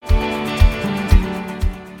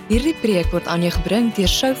Hierdie preek word aan jou gebring deur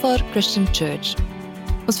Shofar Christian Church.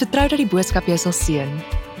 Ons vertrou dat die boodskap jou sal seën.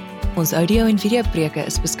 Ons audio en video preke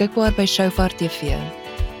is beskikbaar by Shofar TV.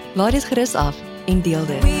 Laat dit gerus af en deel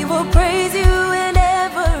dit. We will praise you in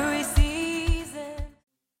every season.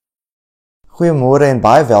 Goeiemôre en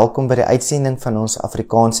baie welkom by die uitsending van ons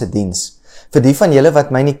Afrikaanse diens. Vir die van julle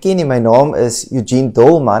wat my nie ken nie, my naam is Eugene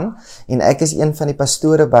Dollman en ek is een van die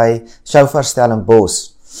pastore by Shofar Stellenbosch.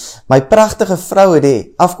 My pragtige vrou het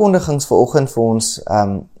die afkondigings vanoggend vir ons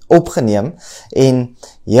opgeneem en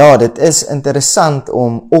ja, dit is interessant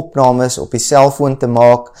om opnames op die selfoon te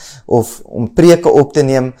maak of om preke op te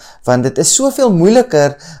neem, want dit is soveel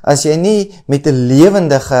moeiliker as jy nie met 'n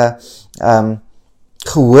lewendige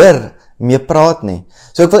gehoor mee praat nie.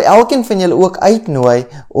 So ek wil elkeen van julle ook uitnooi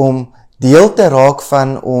om deel te raak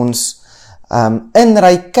van ons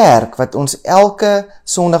inry kerk wat ons elke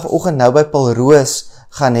Sondagoggend nou by Paulroos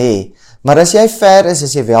gaan hê. Maar as jy ver is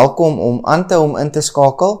jy welkom om aan te hom in te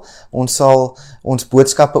skakel. Ons sal ons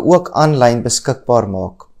boodskappe ook aanlyn beskikbaar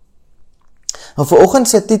maak. En vanoggend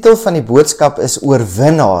se titel van die boodskap is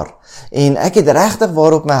Oorwinnaar. En ek het regtig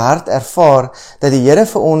waarop my hart ervaar dat die Here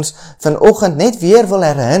vir ons vanoggend net weer wil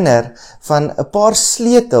herinner van 'n paar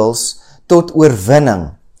sleutels tot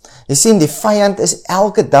oorwinning. Jy sien, die vyand is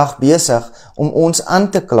elke dag besig om ons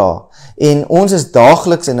aan te kla en ons is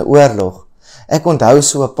daagliks in 'n oorlog. Ek onthou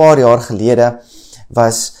so 'n paar jaar gelede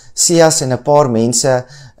was Sias en 'n paar mense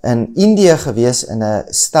in Indië gewees in 'n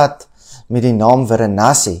stad met die naam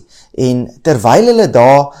Varanasi. En terwyl hulle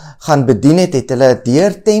daar gaan bedien het hulle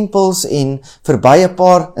deur tempels en verby 'n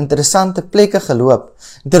paar interessante plekke geloop.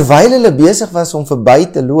 En terwyl hulle besig was om verby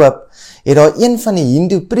te loop, het daar een van die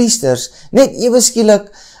Hindu priesters net ewe skielik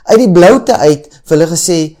uit die bloute uit vir hulle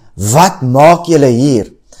gesê, "Wat maak julle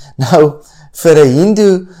hier?" Nou, vir 'n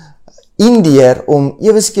Hindu Indiër om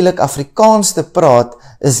ewe skielik Afrikaans te praat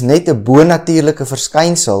is net 'n bonatuurlike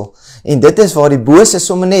verskynsel en dit is waar die bose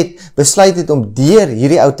sommer net besluit het om deur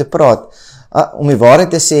hierdie ou te praat. Om die waarheid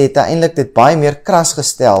te sê het hy eintlik dit baie meer kras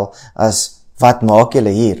gestel as "Wat maak julle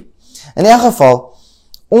hier?" In elk geval,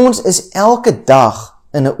 ons is elke dag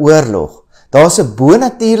in 'n oorlog. Daar's 'n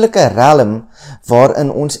bonatuurlike realm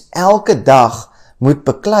waarin ons elke dag moet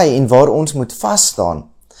beklei en waar ons moet vas staan.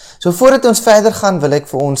 So voordat ons verder gaan, wil ek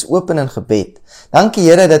vir ons open in gebed. Dankie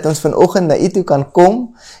Here dat ons vanoggend na U toe kan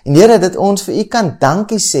kom en Here dat ons vir U kan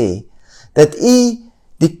dankie sê dat U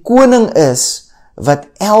die koning is wat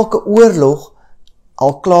elke oorlog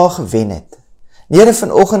al klaar gewen het. Here,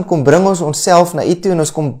 vanoggend kom bring ons onsself na U toe en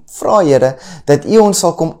ons kom vra Here dat U ons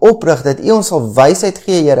sal kom oprig, dat U ons sal wysheid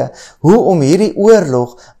gee Here hoe om hierdie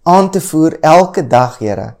oorlog aan te voer elke dag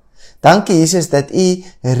Here. Dankie Jesus dat U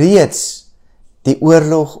reeds die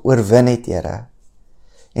oorlog oorwin het, Here.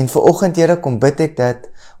 En vanoggend, Here, kom bid ek dat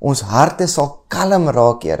ons harte sal kalm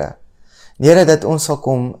raak, Here. Here, dat ons sal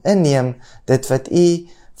kom inneem dit wat U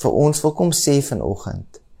vir ons wil kom sê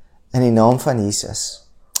vanoggend. In die naam van Jesus.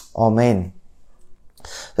 Amen.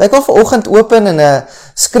 So ek wil vanoggend open in 'n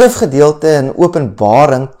skrifgedeelte in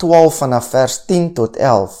Openbaring 12 vanaf vers 10 tot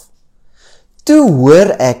 11. Toe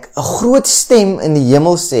hoor ek 'n groot stem in die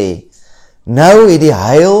hemel sê, "Nou het die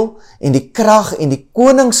heil en die krag en die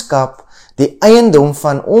koningskap die eiendom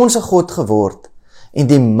van ons God geword en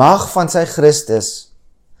die mag van sy Christus.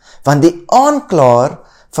 Want die aanklaer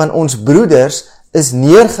van ons broeders is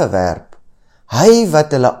neergewerp, hy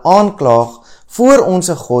wat hulle aanklaag voor ons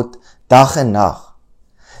God dag en nag."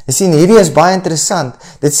 Jy sien, hierdie is baie interessant.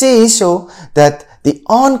 Dit sê hierso dat die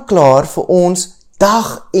aanklaer vir ons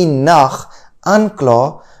dag en nag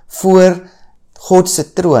aankla voor God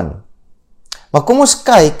se troon. Maar kom ons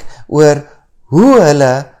kyk oor hoe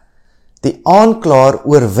hulle die aanklaer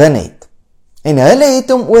oorwin het. En hulle het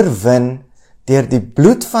hom oorwin deur die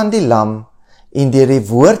bloed van die lam en deur die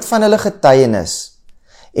woord van hulle getuienis.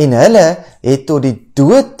 En hulle het tot die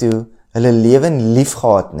dood toe hulle lewe lief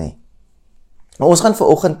gehad nie. Ons gaan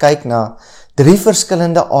vanoggend kyk na 3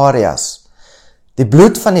 verskillende areas. Die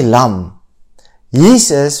bloed van die lam.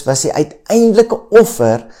 Jesus was die uiteindelike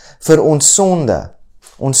offer vir ons sonde,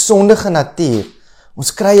 ons sondige natuur.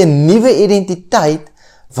 Ons kry 'n nuwe identiteit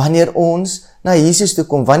wanneer ons na Jesus toe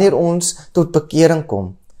kom, wanneer ons tot bekering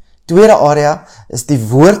kom. Tweede area is die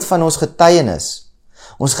woord van ons getuienis.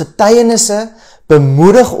 Ons getuienisse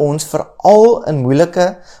bemoedig ons veral in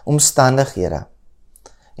moeilike omstandighede.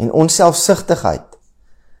 En ons selfsugtigheid,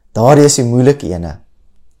 daar is die moeilike ene.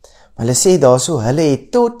 Maar hulle sê daarso, hulle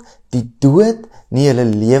het tot die dood nie hulle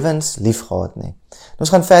lewens lief gehad nie. Ons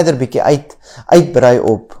gaan verder bietjie uitbrei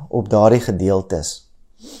op daardie gedeeltes.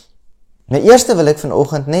 Nou eerste wil ek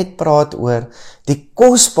vanoggend net praat oor die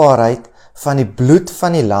kosbaarheid van die bloed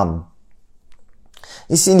van die lam.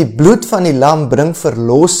 Jy sien, die bloed van die lam bring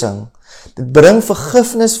verlossing. Dit bring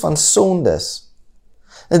vergifnis van sondes.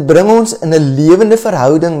 Dit bring ons in 'n lewende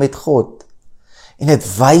verhouding met God. En dit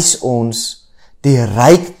wys ons die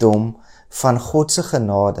rykdom van God se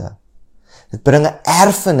genade. Dit bring 'n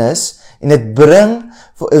erfenis en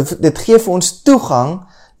dit gee vir ons toegang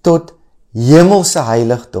tot hemelse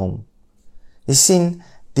heiligdom. Jy sien,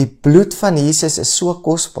 die bloed van Jesus is so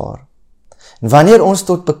kosbaar. En wanneer ons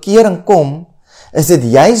tot bekering kom, is dit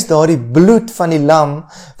juist daardie bloed van die lam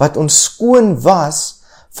wat ons skoon was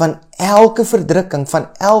van elke verdrukking, van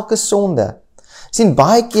elke sonde. Sien,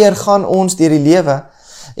 baie keer gaan ons deur die lewe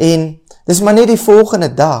en dis maar net die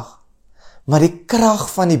volgende dag, maar die krag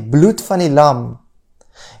van die bloed van die lam,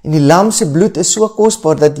 en die lam se bloed is so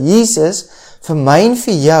kosbaar dat Jesus vir my en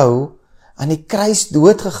vir jou aan die kruis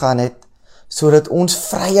dood gegaan het, sodat ons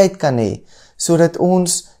vryheid kan hê, sodat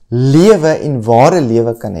ons lewe en ware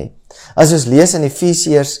lewe kan hê. As ons lees in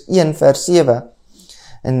Efesiërs 1 vers 7,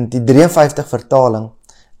 in die 53 vertaling,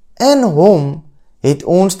 in hom het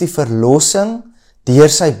ons die verlossing deur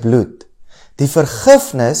sy bloed, die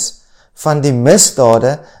vergifnis van die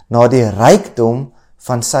misdade na die rykdom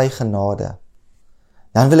van sy genade.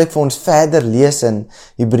 Dan wil ek vir ons verder lees in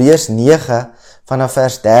Hebreërs 9 vanaf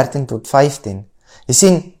vers 13 tot 15. Jy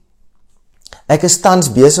sien, ek is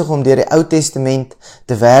tans besig om deur die Ou Testament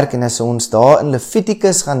te werk en as ons daar in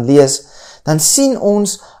Levitikus gaan lees, dan sien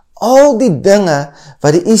ons al die dinge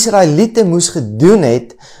wat die Israeliete moes gedoen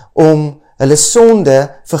het om hulle sonde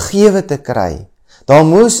vergewe te kry. Daar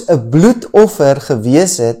moes 'n bloedoffer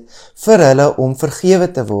gewees het vir hulle om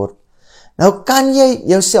vergewe te word. Nou kan jy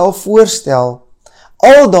jouself voorstel,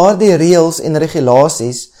 al daardie reëls en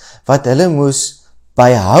regulasies wat hulle moes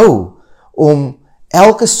byhou om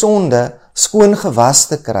elke sonde skoon gewas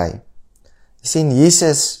te kry. Jy sien,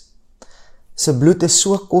 Jesus se bloed is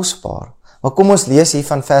so kosbaar. Maar kom ons lees hier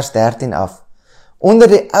van vers 13 af. Onder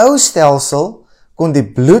die ou stelsel kon die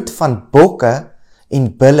bloed van bokke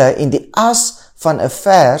en bulle en die as van 'n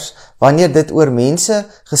vers, wanneer dit oor mense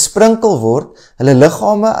gesprinkel word, hulle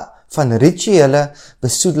liggame van rituele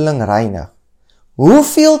besoedeling reinig.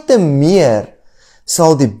 Hoeveel te meer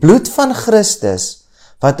sal die bloed van Christus,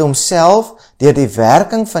 wat homself deur die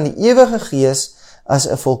werking van die ewige Gees as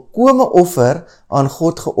 'n volkome offer aan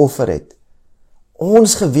God geoffer het,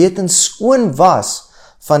 ons gewetens skoon was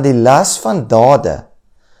van die las van dade,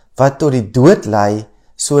 wat tot die dood lei,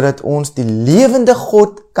 sodat ons die lewende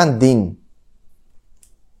God kan dien.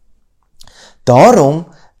 Daarom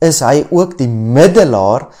is hy ook die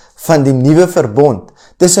middelaar van die nuwe verbond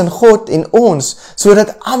tussen God en ons,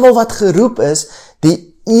 sodat almal wat geroep is,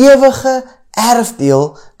 die ewige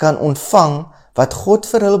erfdeel kan ontvang wat God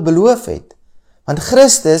vir hulle beloof het. Want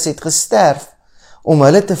Christus het gesterf om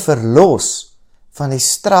hulle te verlos van die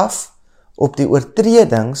straf op die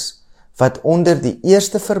oortredings wat onder die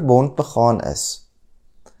eerste verbond begaan is.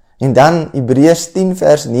 En dan Hebreërs 10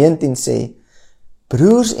 vers 19 sê,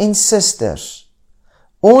 broers en susters,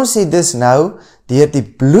 ons het dus nou deur die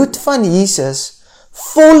bloed van Jesus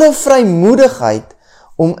volle vrymoedigheid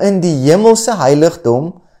om in die hemelse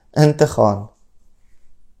heiligdom in te gaan.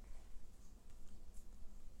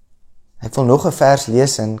 Ek wil nog 'n vers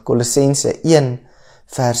lees in Kolossense 1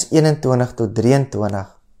 vers 21 tot 23.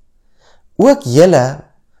 Ook julle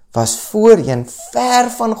was voorheen ver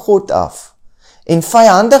van God af en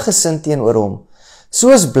vyandig gesind teenoor hom,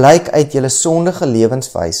 soos blyk uit julle sondige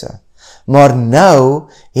lewenswyse. Maar nou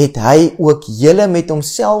het hy ook julle met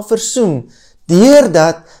homself versoen,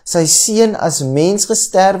 deurdat sy seun as mens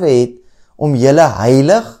gesterwe het, om julle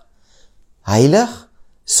heilig,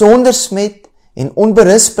 sonder smet en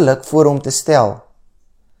onberispelik voor hom te stel.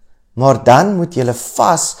 Maar dan moet julle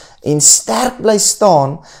vas en sterk bly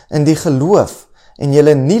staan in die geloof, en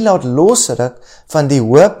julle nie laat losruk van die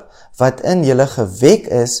hoop wat in julle gewek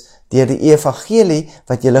is deur die evangelie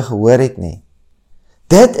wat julle gehoor het nie.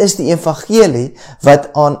 Dit is die evangelie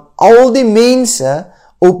wat aan al die mense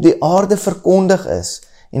op die aarde verkondig is,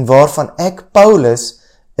 en waarvan ek, Paulus,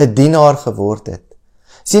 'n dienaar geword het.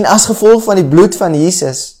 Sien, as gevolg van die bloed van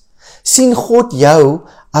Jesus, sien God jou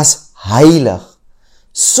as heilig,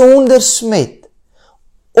 sonder smet,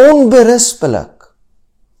 onberispelik.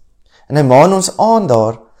 En hy maan ons aan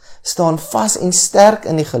daar, staan vas en sterk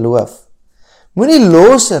in die geloof. Moenie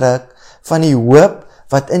losruk van die hoop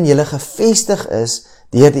wat in julle gevestig is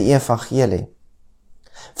deur die evangelie.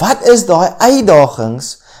 Wat is daai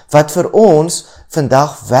uitdagings wat vir ons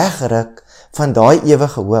vandag wegruk van daai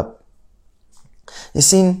ewige hoop? Jy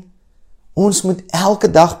sien, ons moet elke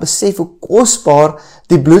dag besef hoe kosbaar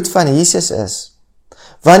die bloed van Jesus is.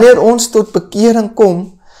 Wanneer ons tot bekering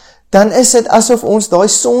kom, dan is dit asof ons daai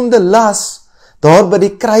sonde las daar by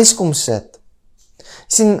die kruis kom sit.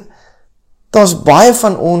 Sien, daar's baie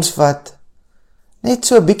van ons wat net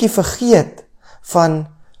so 'n bietjie vergeet van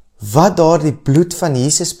wat daar die bloed van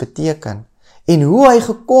Jesus beteken en hoe hy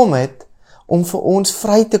gekom het om vir ons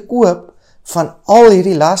vry te koop van al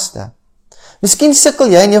hierdie laste. Miskien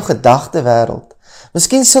sukkel jy in jou gedagtewêreld.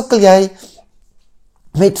 Miskien sukkel jy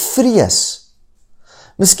met vrees.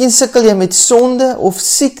 Miskien sukkel jy met sonde of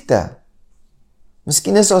siekte.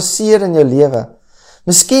 Miskien is daar seer in jou lewe.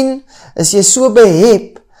 Miskien is jy so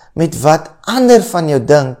behep met wat ander van jou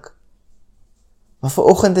dink. Maar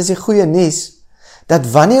vanoggend is die goeie nuus, dat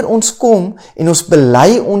wanneer ons kom en ons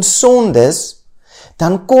bely ons sondes,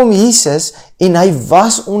 dan kom Jesus en hy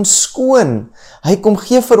was ons skoon. Hy kom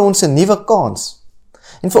gee vir ons 'n nuwe kans.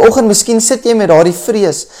 En vanoggend, miskien sit jy met daardie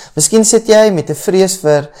vrees. Miskien sit jy met 'n vrees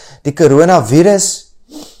vir die coronavirus.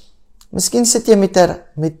 Miskien sit jy met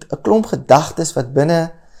 'n klomp gedagtes wat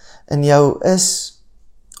binne in jou is,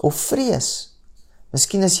 of vrees.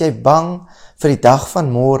 Miskien is jy bang vir die dag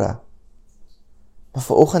van môre. Maar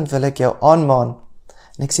vanoggend wil ek jou aanmaan,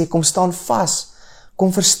 en ek sê, kom staan vas,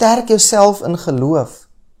 kom versterk jouself in geloof.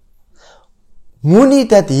 Moenie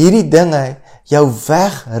dat hierdie dinge jou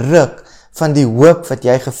wegruk van die hoop wat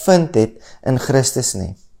jy gevind het in Christus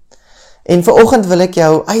nie. En vanoggend wil ek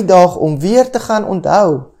jou uitdaag om weer te gaan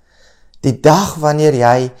onthou, die dag wanneer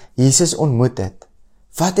jy Jesus ontmoet het.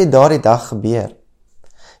 Wat het daardie dag gebeur?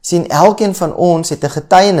 Sien, elkeen van ons het 'n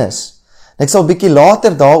getuienis. Ek sal bietjie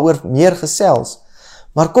later daaroor meer gesels.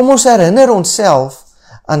 Maar kom ons herinner onsself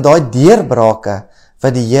aan daai deurbrake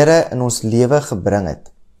wat die Here in ons lewe gebring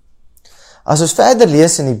het. As ons verder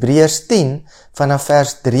lees in Hebreërs 10 vanaf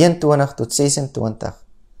vers 23 tot 26.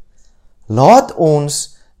 Laat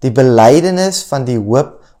ons die belydenis van die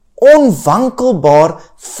hoop onwankelbaar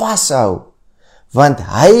vashou, want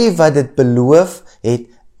hy wat dit beloof het,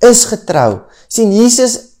 is getrou. Sien,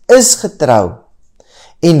 Jesus is getrou.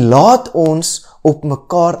 En laat ons op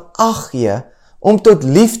mekaar ag gee om tot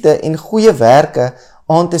liefde en goeie werke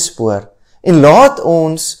aan te spoor. En laat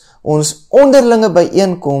ons onderlinge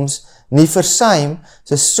byeenkoms nie versuim,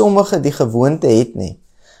 soos sommige die gewoonte het nie,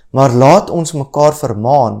 maar laat ons mekaar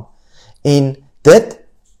vermaan, en dit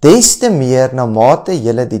des te meer na mate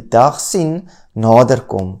julle die dag sien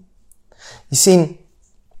naderkom. Jy sien,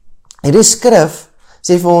 hierdie skrif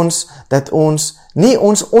sê vir ons dat ons nie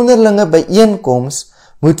ons onderlinge byeenkoms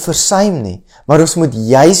moet versuim nie, maar ons moet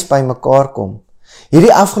juis by mekaar kom.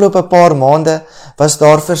 Hierdie afgelope paar maande was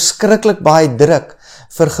daar verskriklik baie druk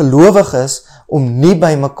vir gelowiges om nie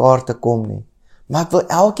by mekaar te kom nie. Maar ek wil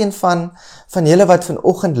elkeen van julle wat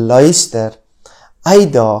vanoggend luister,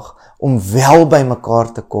 uitdaag om wel by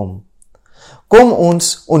mekaar te kom. Kom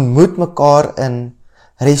ons ontmoet mekaar in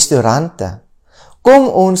restaurante. Kom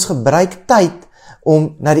ons gebruik tyd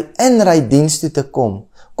om na die inrydiens toe te kom.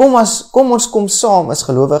 Kom ons kom saam as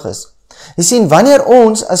gelowiges. Jy sien, wanneer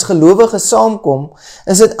ons as gelowiges saamkom,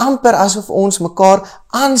 is dit amper asof ons mekaar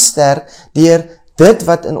aansterk deur dit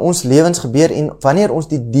wat in ons lewens gebeur en wanneer ons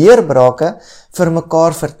die deurbrake vir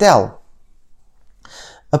mekaar vertel.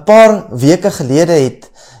 'n Paar weke gelede het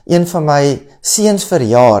een van my seuns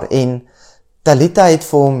verjaar en Talita het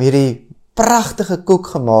vir hom hierdie pragtige koek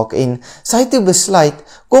gemaak en sy het toe besluit,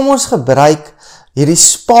 kom ons gebruik hierdie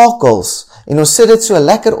spakels en ons sit dit so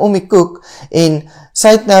lekker om die koek en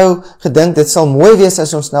sy het nou gedink dit sal mooi wees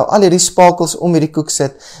as ons nou al hierdie spakels om hierdie koek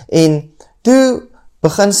sit en toe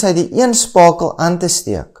begin sy die een spakel aan te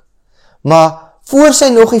steek. Maar voor sy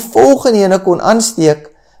nog die volgende ene kon aansteek,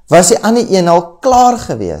 was die ander een al klaar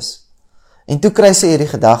gewees. En toe kry sy hierdie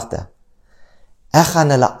gedagte, ek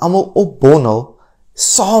gaan hulle almal opbondel,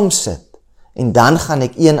 saam sit, en dan gaan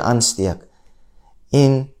ek een aansteek.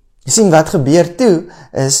 En jy sien wat gebeur toe,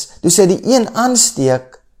 is, toe sy die een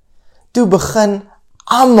aansteek, toe begin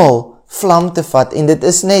almal vlam te vat, en dit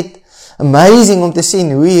is net amazing om te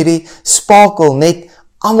sien hoe hierdie spakel net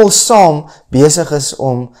almal saam besig is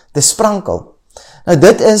om te sprankel. Nou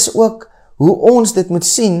dit is ook hoe ons dit moet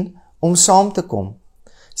sien om saam te kom.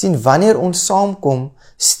 Sien, wanneer ons saamkom,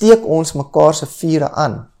 steek ons mekaar se vure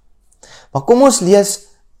aan. Maar kom ons lees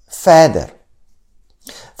verder.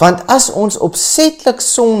 Want as ons opsetlik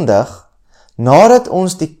sondig, nadat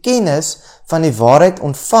ons die kennis van die waarheid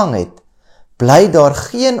ontvang het, bly daar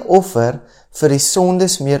geen offer vir die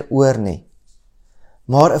sondes meer oor nie,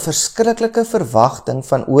 maar 'n verskriklike verwagting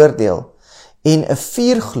van oordeel en 'n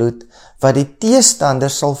vuurgloed wat die teestander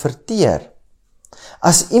sal verteer.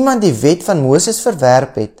 As iemand die wet van Moses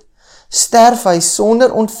verwerp het, sterf hy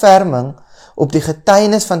sonder ontferming op die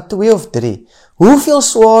getuienis van 2 of 3. Hoeveel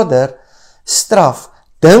swaarder straf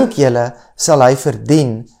dink julle sal hy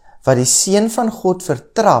verdien wat die Seun van God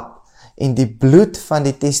vertrap en die bloed van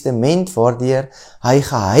die testament waardeur hy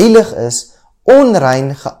geheilig is,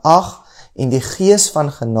 onrein geag en die gees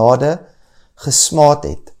van genade gesmaad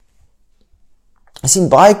het. Jy sien,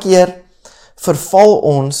 baie keer verval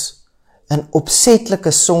ons in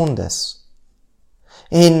opsetlike sondes.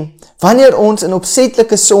 En wanneer ons in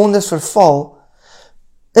opsetlike sondes verval,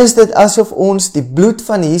 is dit asof ons die bloed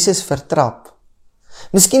van Jesus vertrap.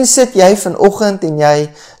 Miskien sit jy vanoggend en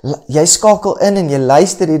jy skakel in en jy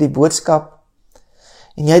luister hierdie boodskap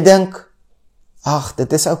en jy dink, ag,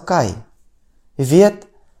 dit is oukei. Jy weet,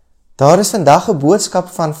 daar is vandag 'n boodskap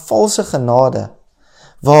van valse genade,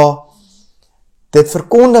 waar dit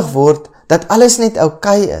verkondig word dat alles net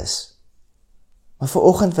oukei is. Maar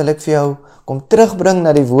vanoggend wil ek vir jou kom terugbring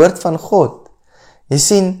na die woord van God. Jy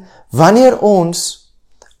sien, wanneer ons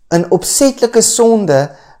in opsetlike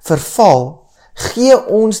sonde verval, gee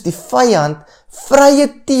ons die vyand vrye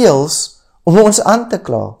teels om ons aan te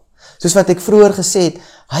kla. Soos wat ek vroeër gesê het,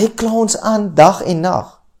 hy kla ons aan dag en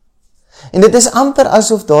nag. En dit is amper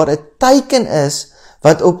asof daar 'n teiken is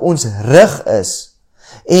wat op ons rug is.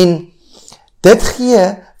 En dit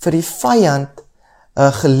gee vir die vyand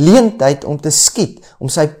 'n geleentheid om te skiet, om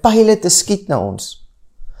sy pile te skiet na ons.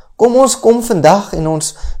 Kom ons kom vandag en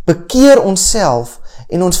ons bekeer onsself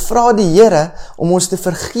en ons vra die Here om ons te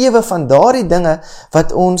vergewe van daardie dinge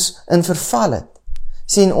wat ons in verval het.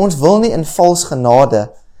 Sien, ons wil nie in vals genade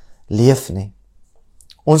leef nie.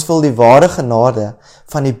 Ons wil die ware genade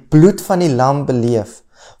van die bloed van die lam beleef,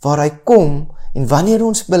 waar hy kom en wanneer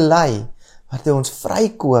ons bely, wat hy ons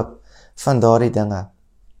vrykoop van daardie dinge.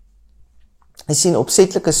 Jy sien,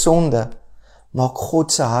 opsetlike sonde maak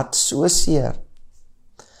God se hart so seer.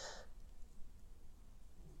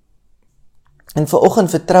 En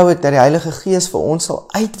vanoggend vertrou ek dat die Heilige Gees vir ons sal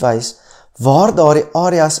uitwys waar daardie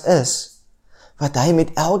areas is, wat hy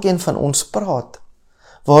met elkeen van ons praat,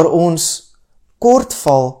 waar ons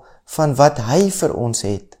kortval van wat hy vir ons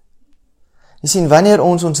het. Jy sien, wanneer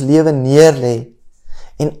ons ons lewe neerlê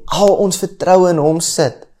en al ons vertroue in hom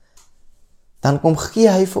sit, dan kom gee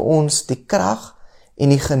hy vir ons die krag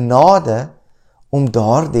en die genade om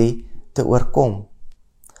daardie te oorkom.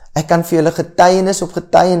 Ek kan vir julle getuienis op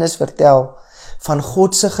getuienis vertel van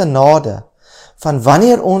God se genade, van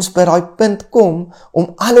wanneer ons by daai punt kom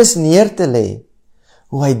om alles neer te lê,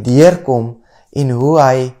 hoe hy deurkom en hoe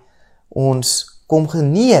hy ons kom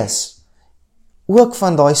genees, ook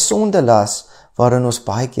van daai sondelas waarin ons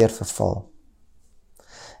baie keer verval.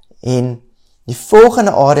 En die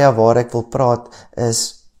volgende area waar ek wil praat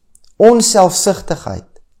is onselfsugtigheid.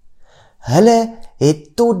 Hulle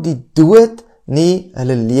het tot die dood nie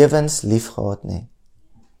hulle lewens lief gehad nie.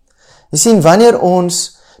 Jy sien, wanneer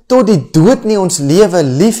ons tot die dood nie ons lewe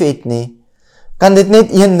lief het nie, kan dit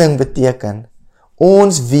net een ding beteken.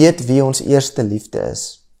 Ons weet wie ons eerste liefde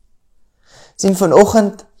is. Sien,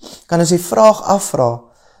 vanoggend kan ons die vraag afvra,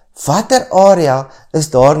 watter area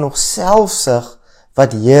is daar nog selfsug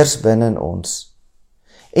wat heers binne ons?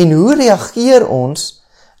 En hoe reageer ons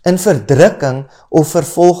in verdrukking of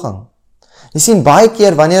vervolging? Jy sien, baie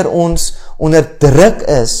keer wanneer ons onder druk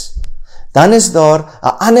is, dan is daar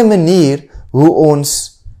 'n ander manier hoe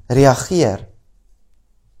ons reageer.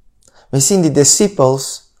 Jy sien, die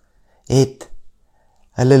disippels het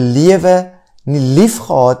hulle lewe nie lief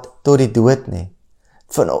gehad tot die dood nie.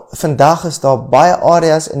 Vandag is daar baie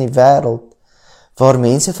areas in die wêreld waar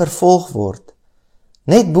mense vervolg word.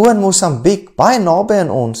 Net bo in Mosambiek, baie naby aan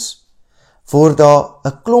ons, word daar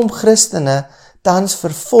 'n klomp Christene tans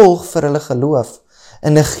vervolg vir hulle geloof.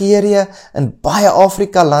 In Nigerië, in baie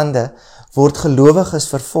Afrika lande, word gelowiges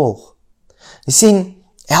vervolg. Jy sien,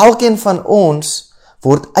 elkeen van ons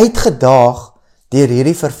word uitgedaag deur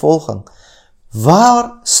hierdie vervolging.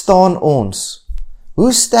 Waar staan ons?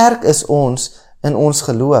 Hoe sterk is ons in ons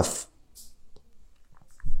geloof?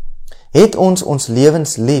 Het ons ons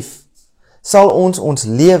lewens lief? Sal ons ons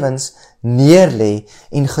lewens neerlê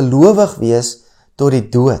en gelowig wees tot die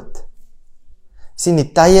dood? Sien,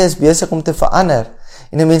 die tye is besig om te verander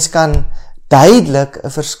en 'n mens kan duidelik 'n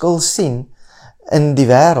verskil sien in die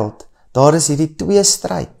wêreld. Daar is hierdie twee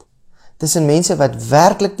stryd tussen mense wat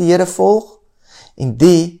werklik die Here volg en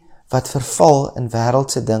die wat verval in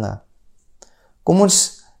wêreldse dinge. Kom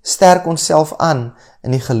ons sterk onsself aan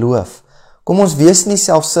in die geloof. Kom ons wees nie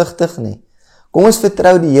selfsugtig nie. Kom ons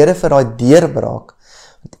vertrou die Here vir daai deurbraak.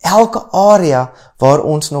 Want elke area waar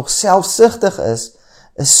ons nog selfsugtig is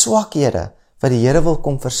swakhede wat die Here wil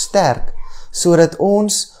kom versterk, sodat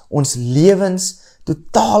ons lewens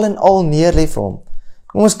totaal en al neerlê vir hom.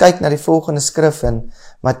 Kom ons kyk na die volgende skrif in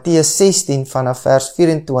Matteus 16 vanaf vers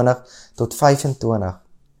 24 tot 25.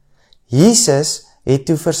 Jesus het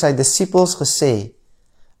toe vir sy disippels gesê,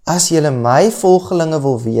 as julle my volgelinge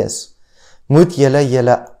wil wees, moet julle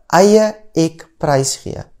julle eie ek prys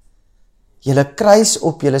gee. Julle kruis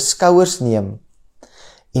op julle skouers neem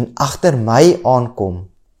en agter my aankom.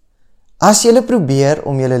 As julle probeer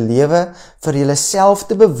om julle lewe vir julleself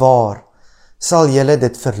te bewaar, sal julle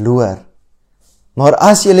dit verloor. Maar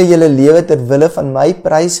as julle julle lewe ter wille van my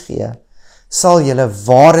prys gee, sal julle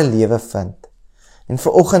ware lewe vind. En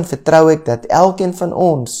vanoggend vertrou ek dat elkeen van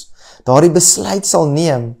ons daardie besluit sal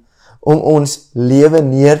neem om ons lewe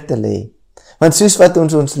neer te lê. Want soos wat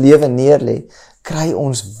ons lewe neer lê, kry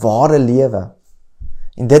ons ware lewe.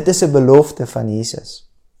 En dit is 'n belofte van Jesus.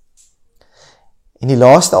 En die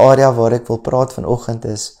laaste area waar ek wil praat vanoggend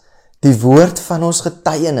is die woord van ons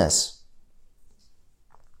getuienis.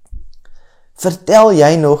 Vertel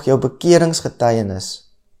jy nog jou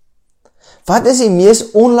bekeringsgetuienis? Wat is die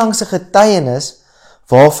mees onlangse getuienis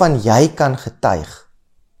waarvan jy kan getuig?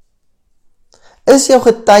 Is jou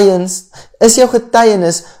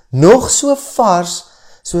getuienis nog so vars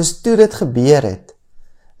soos toe dit gebeur het?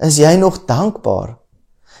 Is jy nog dankbaar?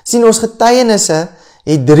 Sien, ons getuienisse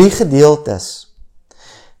het 3 gedeeltes.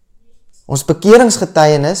 Ons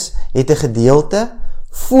bekeringsgetuienis het 'n gedeelte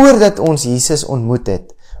voordat ons Jesus ontmoet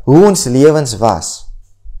het, hoe ons lewens was.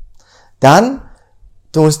 Dan,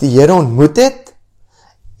 toe ons die Here ontmoet het,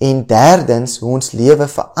 en derdens, hoe ons lewe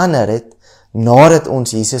verander het, nadat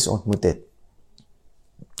ons Jesus ontmoet het.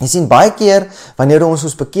 Jy sien, baie keer, wanneer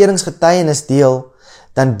ons bekeringsgetuienis deel,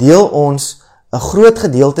 dan deel ons 'n groot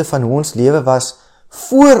gedeelte van hoe ons lewe was,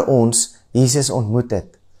 voor ons Jesus ontmoet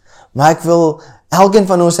het. Maar ek wil elkeen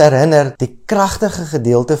van ons herinner, die kragtige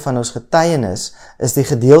gedeelte van ons getuienis, is die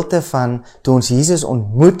gedeelte van toe ons Jesus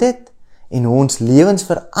ontmoet het, en hoe ons lewens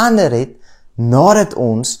verander het, nadat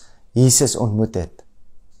ons Jesus ontmoet het.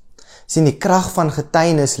 Sien, die krag van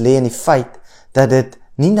getuienis lê in die feit, dat dit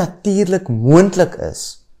nie natuurlik moontlik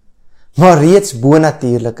is, maar reeds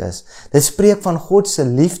bonatuurlik is. Dit spreek van God se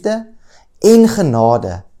liefde en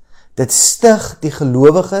genade. Dit stig die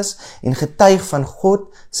gelowiges en getuig van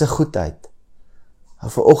God se goedheid.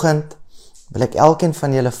 Vanoggend wil ek elkeen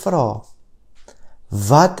van julle vra,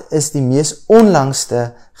 wat is die mees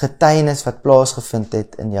onlangste getuienis wat plaasgevind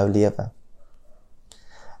het in jou lewe?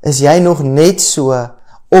 Is jy nog net so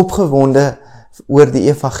opgewonde oor die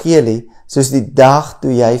evangelie, soos die dag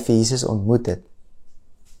toe jy vir Jesus ontmoet het?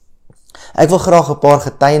 Ek wil graag 'n paar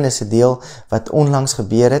getuienisse deel wat onlangs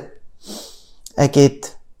gebeur het. Ek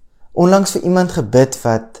het onlangs vir iemand gebid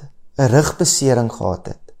wat 'n rugbesering gehad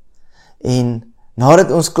het. En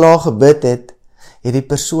nadat ons klaar gebid het, is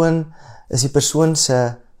die persoon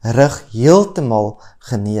se rug heeltemal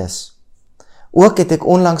genees. Ook het ek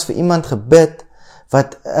onlangs vir iemand gebid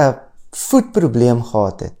wat 'n voetprobleem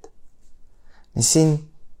gehad het. Jy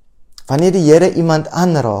sien, wanneer die Here iemand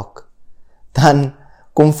aanraak, dan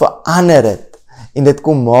kom verander het en dit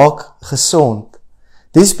kom maak gesond.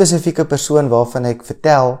 Die spesifieke persoon waarvan ek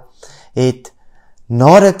vertel, het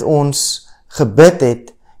nadat ons gebid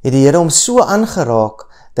het, het die Here hom so aangeraak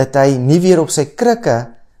dat hy nie weer op sy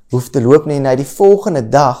krikke hoef te loop nie en hy die volgende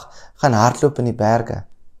dag gaan hardloop in die berge.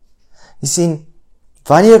 Jy sien,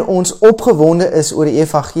 wanneer ons opgewonde is oor die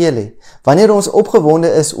evangelie, wanneer ons opgewonde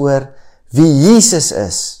is oor wie Jesus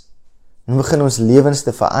is, dan begin ons lewens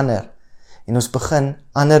te verander en ons begin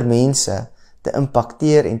ander mense te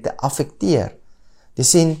impakteer en te affekteer. Jy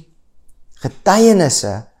sien,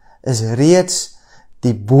 getuienisse is reeds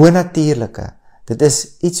die bonatuurlike. Dit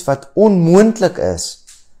is iets wat onmoontlik is,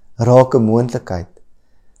 raak 'n moontlikheid.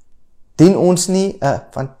 Dien ons nie 'n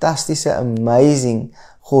fantastiese, amazing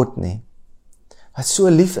God nie, wat so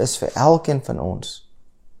lief is vir elkeen van ons.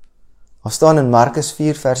 Daar staan in Markus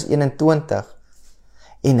 4 vers 21,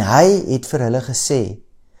 en hy het vir hulle gesê,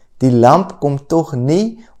 die lamp kom tog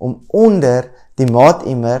nie om onder die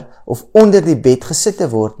maatemmer of onder die bed gesit te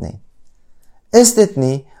word nie. Is dit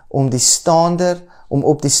nie om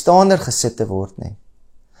op die staander gesit te word nie?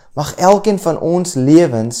 Mag elkeen van ons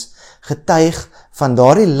lewens getuig van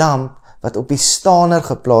daardie lamp wat op die staander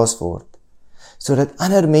geplaas word, sodat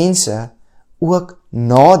ander mense ook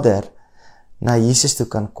nader na Jesus toe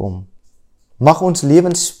kan kom. Mag ons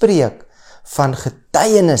lewens spreek van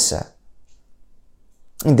getuienisse.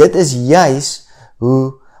 En dit is juis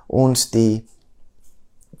hoe ons die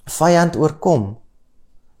vyand oorkom.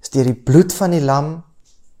 Is deur die bloed van die lam,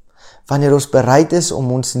 wanneer ons bereid is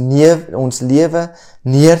om ons lewe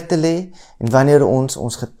neer te lê en wanneer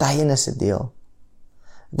ons getuienisse deel.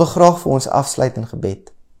 Ek wil graag vir ons afsluit in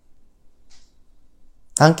gebed.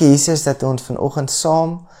 Dankie Jesus dat ons vanoggend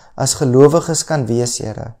saam as gelowiges kan wees,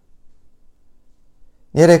 Here.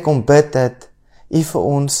 Here, ek kom bid dat U vir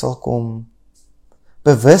ons sal kom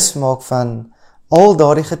bewus maak van al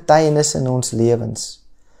daardie getuienisse in ons lewens.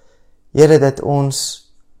 Here, dat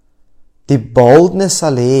ons die boldness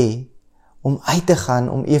sal hê om uit te gaan,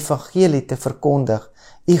 om evangelie te verkondig,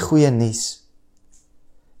 u goeie nuus.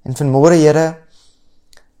 En vanmôre, Here,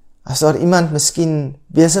 as daar iemand miskien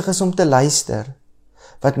besig is om te luister,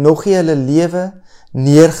 wat nog nie hulle lewe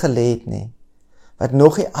neergelê het nie, wat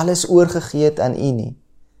nog nie alles oorgegee het aan u nie,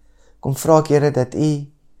 kom vra ek, Here, dat u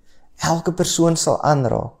elke persoon sal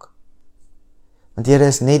aanraak. Want Here,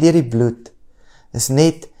 is net deur die bloed, is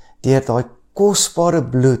net deur daai kosbare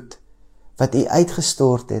bloed, wat u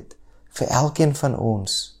uitgestort het, vir elkeen van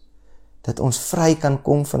ons, dat ons vry kan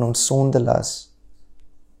kom van ons sondelas.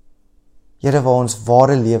 Here, waar ons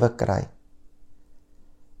ware lewe kry.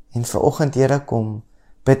 En vanoggend, Here, kom,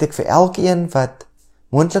 bid ek vir elkeen wat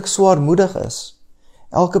moontlik swaarmoedig is,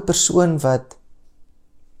 elke persoon wat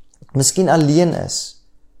miskien alleen is,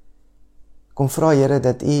 kom vra, Here,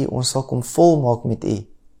 dat u ons sal kom volmaak met u,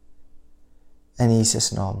 in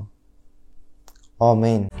Jesus naam.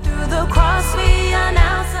 Amen.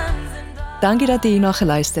 Dankie dat jy hierna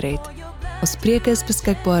geluister het. Ons preke is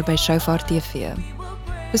beskikbaar by Shofar TV.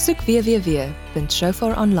 Besoek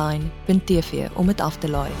www.shofaronline.tv om dit af te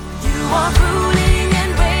laai. You are truly